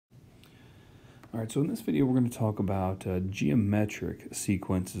All right, so in this video, we're going to talk about geometric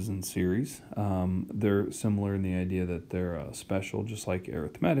sequences in series. They're similar in the idea that they're special, just like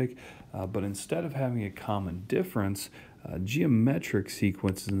arithmetic, but instead of having a common difference, geometric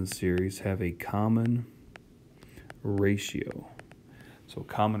sequences in series have a common ratio. So,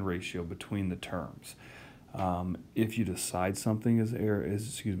 common ratio between the terms. If you decide something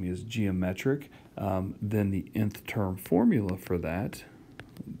is geometric, then the nth term formula for that,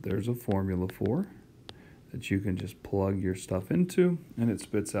 there's a formula for that you can just plug your stuff into, and it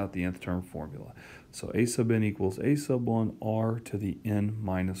spits out the nth term formula. So a sub n equals a sub 1 r to the n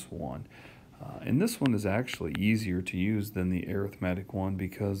minus 1. And this one is actually easier to use than the arithmetic one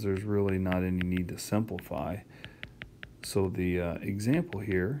because there's really not any need to simplify. So the example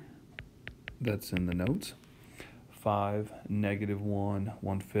here that's in the notes, 5, negative 1,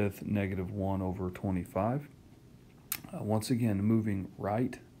 1/5, negative 1 over 25. Once again, moving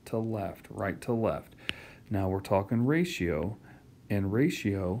right to left, right to left. Now we're talking ratio, and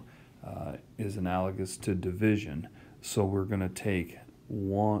ratio is analogous to division. So we're going to take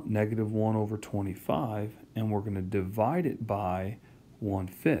negative 1 over 25, and we're going to divide it by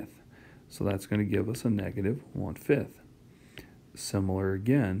 1/5. So that's going to give us a negative 1/5. Similar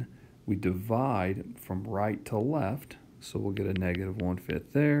again, we divide from right to left, so we'll get a negative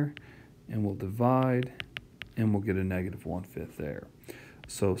 1/5 there, and we'll divide, and we'll get a negative 1/5 there.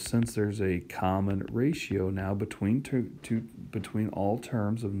 So since there's a common ratio now between between all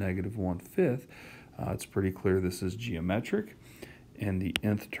terms of negative 1/5, it's pretty clear this is geometric, and the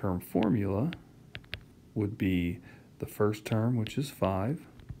nth term formula would be the first term, which is 5,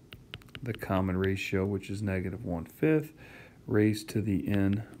 the common ratio, which is negative 1/5, raised to the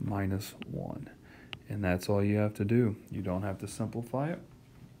n minus 1. And that's all you have to do. You don't have to simplify it.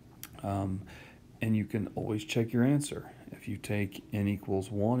 And you can always check your answer. If you take n equals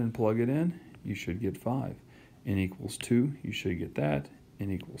 1 and plug it in, you should get 5. N equals 2, you should get that.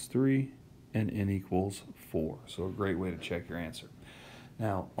 N equals 3, and n equals 4. So a great way to check your answer.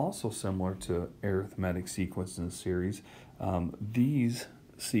 Now, also similar to arithmetic sequences in series, these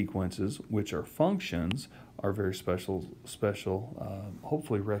sequences, which are functions, are very special,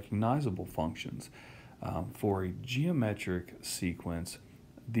 hopefully recognizable functions. For a geometric sequence,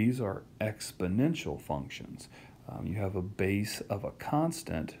 these are exponential functions. You have a base of a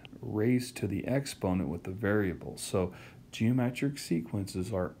constant raised to the exponent with the variable. So geometric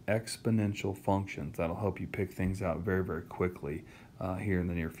sequences are exponential functions. That'll help you pick things out very, very quickly here in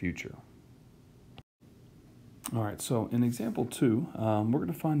the near future. All right, so in example 2, we're going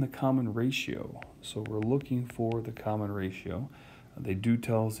to find the common ratio. So we're looking for the common ratio. They do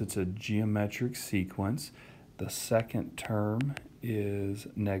tell us it's a geometric sequence. The second term is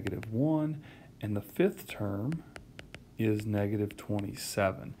negative 1, and the fifth term is negative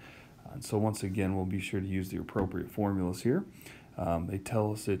 27. And so once again, we'll be sure to use the appropriate formulas here. They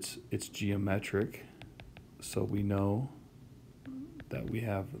tell us it's geometric, so we know that we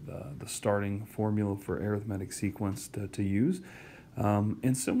have the starting formula for arithmetic sequence to use.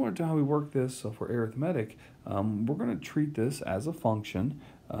 And similar to how we work this for arithmetic, we're going to treat this as a function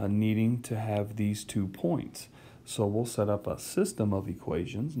needing to have these 2 points. So we'll set up a system of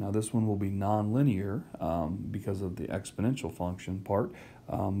equations. Now this one will be nonlinear because of the exponential function part,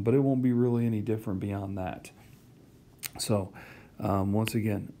 but it won't be really any different beyond that. So once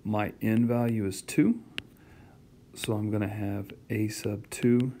again, my n value is 2. So I'm going to have a sub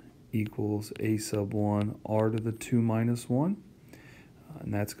 2 equals a sub 1 r to the 2 minus 1.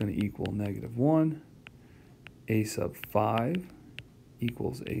 And that's going to equal negative 1. A sub 5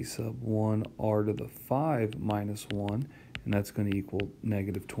 equals a sub 1 r to the 5 minus 1. And that's going to equal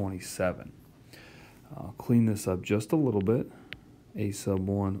negative 27. I'll clean this up just a little bit. A sub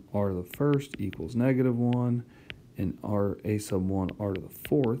 1 r to the first equals negative 1. And a sub 1 r to the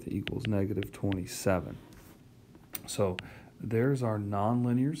fourth equals negative 27. So there's our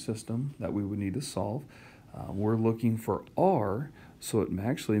nonlinear system that we would need to solve. We're looking for r, so it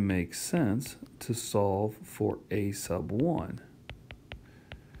actually makes sense to solve for a sub 1.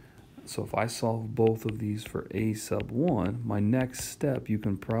 So if I solve both of these for a sub 1, my next step you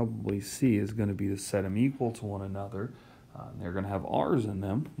can probably see is going to be to set them equal to one another. They're going to have r's in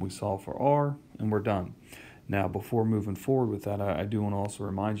them. We solve for r, and we're done. Now, before moving forward with that, I do want to also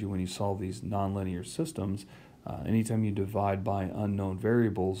remind you when you solve these nonlinear systems, anytime you divide by unknown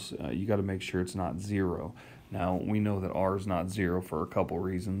variables, you got to make sure it's not 0. Now, we know that r is not 0 for a couple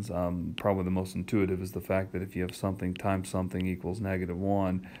reasons. Probably the most intuitive is the fact that if you have something times something equals negative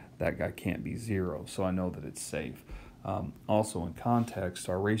 1, that guy can't be 0, so I know that it's safe. Also, in context,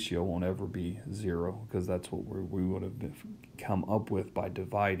 our ratio won't ever be 0 because that's what we would have come up with by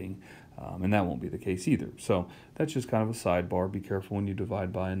dividing, and that won't be the case either. So that's just kind of a sidebar. Be careful when you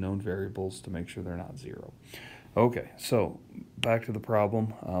divide by unknown variables to make sure they're not 0. Okay, so back to the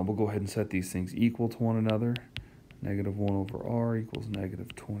problem. We'll go ahead and set these things equal to one another. Negative 1 over r equals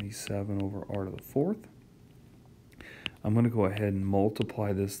negative 27 over r to the 4th. I'm going to go ahead and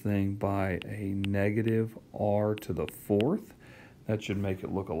multiply this thing by a negative r to the 4th. That should make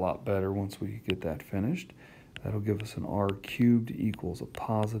it look a lot better once we get that finished. That'll give us an r cubed equals a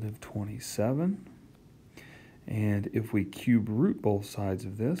positive 27. And if we cube root both sides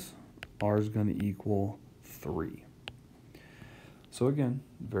of this, r is going to equal 3. So again,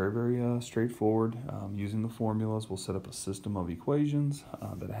 very straightforward. Using the formulas, we'll set up a system of equations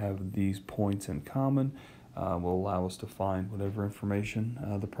that have these points in common. Will allow us to find whatever information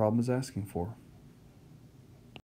the problem is asking for.